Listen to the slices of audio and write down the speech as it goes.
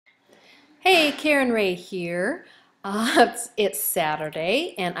Hey, Karen Ray here. It's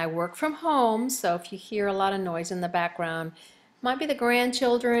Saturday and I work from home, so if you hear a lot of noise in the background, might be the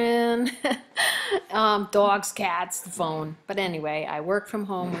grandchildren, dogs, cats, the phone. But anyway, I work from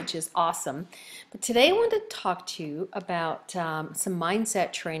home, which is awesome. But today I want to talk to you about some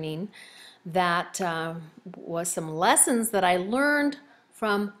mindset training that was some lessons that I learned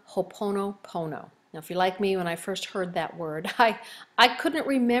from Ho'oponopono. Now, if you're like me, when I first heard that word, I couldn't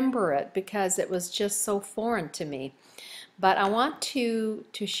remember it because it was just so foreign to me. But I want to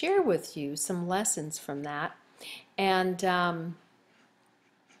share with you some lessons from that. And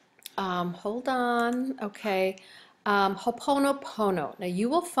hold on, okay. Ho'oponopono. Now, you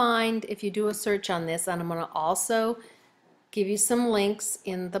will find, if you do a search on this, and I'm going to also give you some links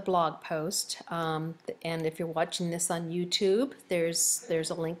in the blog post, and if you're watching this on YouTube, there's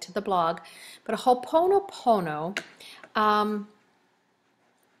a link to the blog. But um,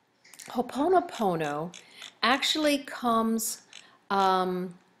 Ho'oponopono actually comes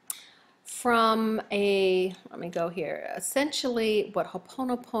from let me go here. Essentially, what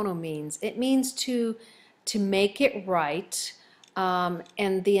Ho'oponopono means, it means to make it right.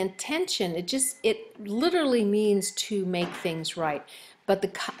 And the intention, it literally means to make things right. But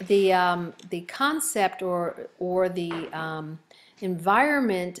the concept or the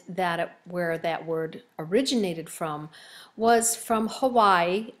environment where that word originated from was from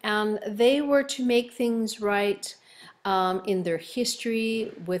Hawaii, and they were to make things right in their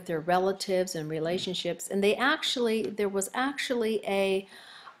history with their relatives and relationships. And there was actually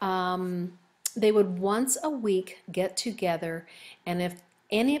they would once a week get together, and if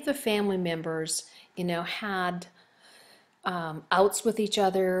any of the family members, had outs with each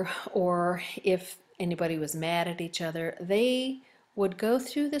other, or if anybody was mad at each other, they would go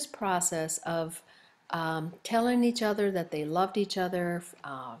through this process of telling each other that they loved each other,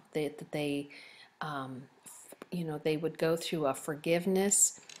 they would go through a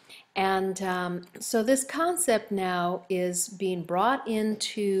forgiveness. And so this concept now is being brought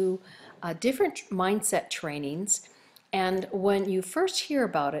into different mindset trainings. And when you first hear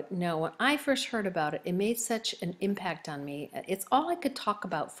about it, no, when I first heard about it, it made such an impact on me. It's all I could talk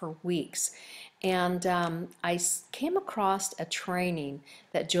about for weeks. And I came across a training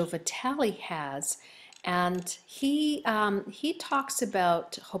that Joe Vitale has, and he talks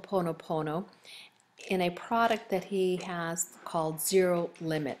about Ho'oponopono in a product that he has called Zero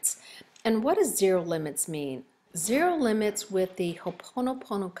Limits. And what does zero limits mean? Zero limits with the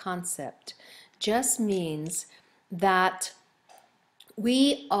Ho'oponopono concept just means that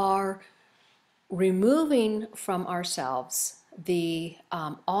we are removing from ourselves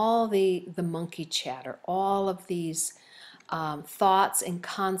all the monkey chatter, all of these thoughts and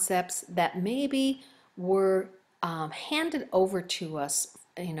concepts that maybe were handed over to us,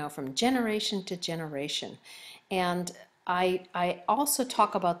 from generation to generation. And I also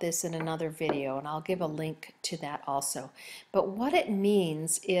talk about this in another video, and I'll give a link to that also. But what it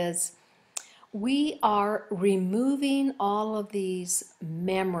means is we are removing all of these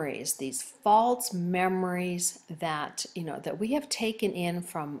memories, these false memories that that we have taken in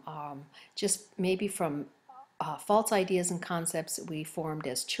from just maybe from false ideas and concepts that we formed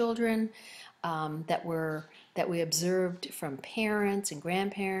as children, that we observed from parents and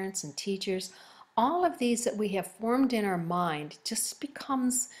grandparents and teachers. All of these that we have formed in our mind just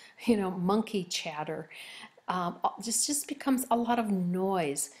becomes, monkey chatter. Just becomes a lot of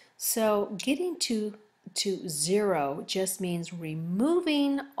noise. So getting to zero just means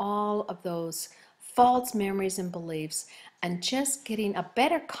removing all of those false memories and beliefs and just getting a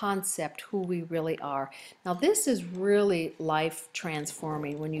better concept who we really are. Now, this is really life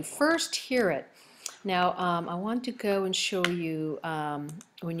transforming when you first hear it. Now, I want to go and show you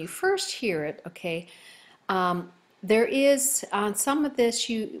when you first hear it, okay. There is on some of this,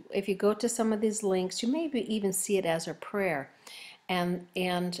 if you go to some of these links, you maybe even see it as a prayer. And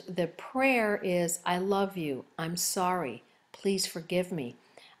the prayer is, I love you, I'm sorry, please forgive me.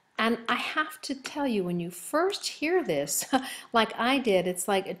 And I have to tell you, when you first hear this, like I did, it's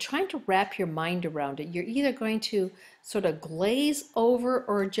like trying to wrap your mind around it. You're either going to sort of glaze over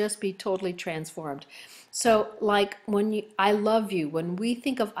or just be totally transformed. So like I love you, when we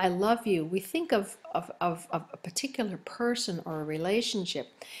think of I love you, we think of a particular person or a relationship.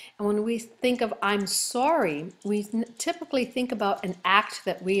 And when we think of I'm sorry, we typically think about an act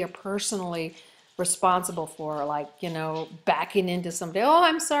that we are personally responsible for, like, backing into somebody. Oh,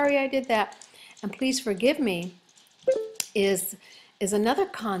 I'm sorry I did that. And please forgive me is another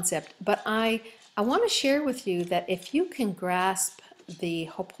concept. But I want to share with you that if you can grasp the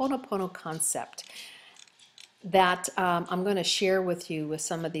Ho'oponopono concept, that I'm going to share with you with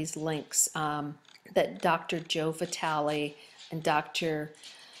some of these links that Dr. Joe Vitale and Dr.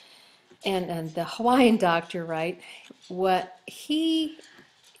 and the Hawaiian doctor, right? What he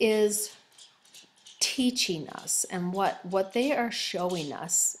is teaching us and what they are showing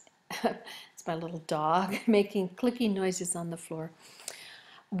us. It's my little dog making clicking noises on the floor.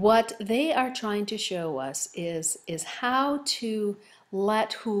 What they are trying to show us is how to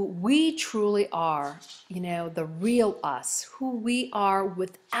let who we truly are, the real us, who we are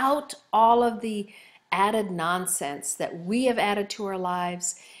without all of the added nonsense that we have added to our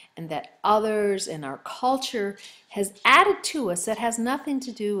lives and that others in our culture has added to us that has nothing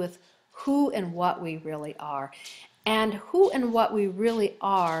to do with who and what we really are. And who and what we really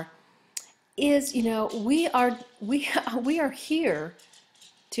are is, we are here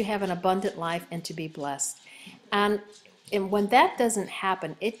to have an abundant life and to be blessed. And when that doesn't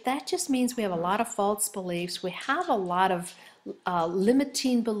happen, that just means we have a lot of false beliefs. We have a lot of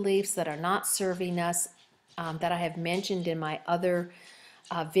limiting beliefs that are not serving us, that I have mentioned in my other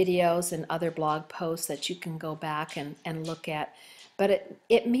videos and other blog posts that you can go back and look at. But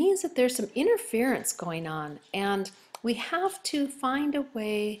it means that there's some interference going on, and we have to find a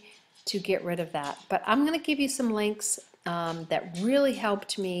way to get rid of that. But I'm going to give you some links that really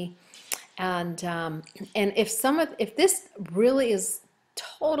helped me, and if this really is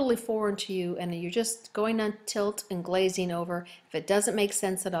totally foreign to you and you're just going on tilt and glazing over, if it doesn't make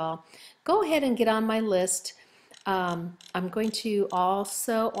sense at all, go ahead and get on my list. I'm going to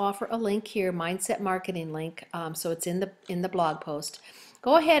also offer a link here, mindset marketing link, so it's in the blog post.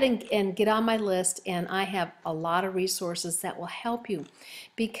 Go ahead and get on my list, and I have a lot of resources that will help you,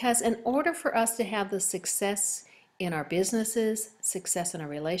 because in order for us to have the success in our businesses, success in our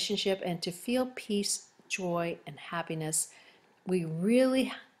relationship, and to feel peace, joy, and happiness, we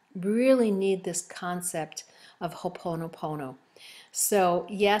really, really need this concept of Ho'oponopono. So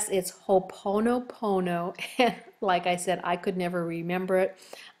yes, it's Ho'oponopono, and like I said, I could never remember it.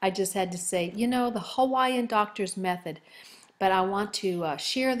 I just had to say, the Hawaiian doctor's method. But I want to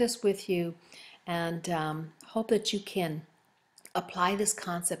share this with you, and hope that you can apply this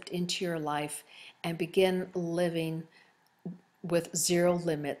concept into your life and begin living with zero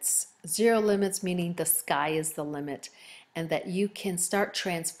limits. Zero limits meaning the sky is the limit, and that you can start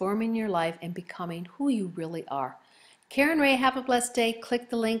transforming your life and becoming who you really are. Karen Ray, have a blessed day. Click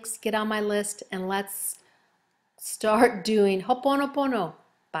the links, get on my list, and let's start doing Ho'oponopono.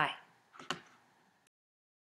 Bye.